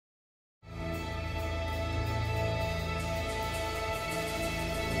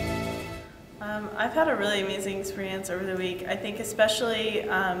I've had a really amazing experience over the week. I think especially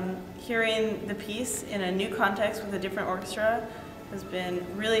hearing the piece in a new context with a different orchestra has been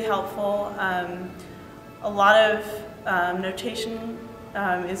really helpful. A lot of notation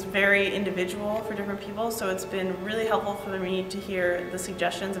is very individual for different people, so it's been really helpful for me to hear the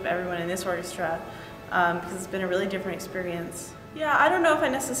suggestions of everyone in this orchestra because it's been a really different experience. Yeah, I don't know if I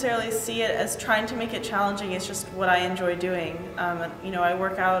necessarily see it as trying to make it challenging. It's just what I enjoy doing. I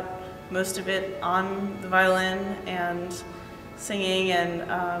work out most of it on the violin and singing,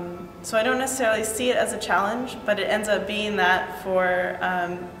 and so I don't necessarily see it as a challenge, but it ends up being that for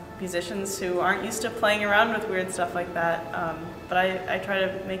musicians who aren't used to playing around with weird stuff like that. But I try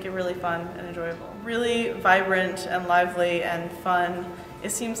to make it really fun and enjoyable. Really vibrant and lively and fun. It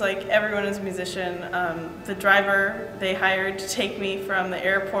seems like everyone is a musician. The driver they hired to take me from the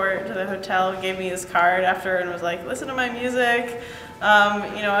airport to the hotel gave me his card after and was like, listen to my music.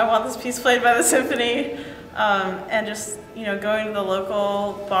 I want this piece played by the Symphony. And just going to the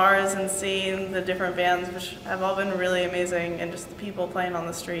local bars and seeing the different bands, which have all been really amazing, and just the people playing on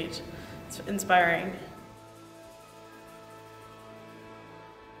the street. It's inspiring.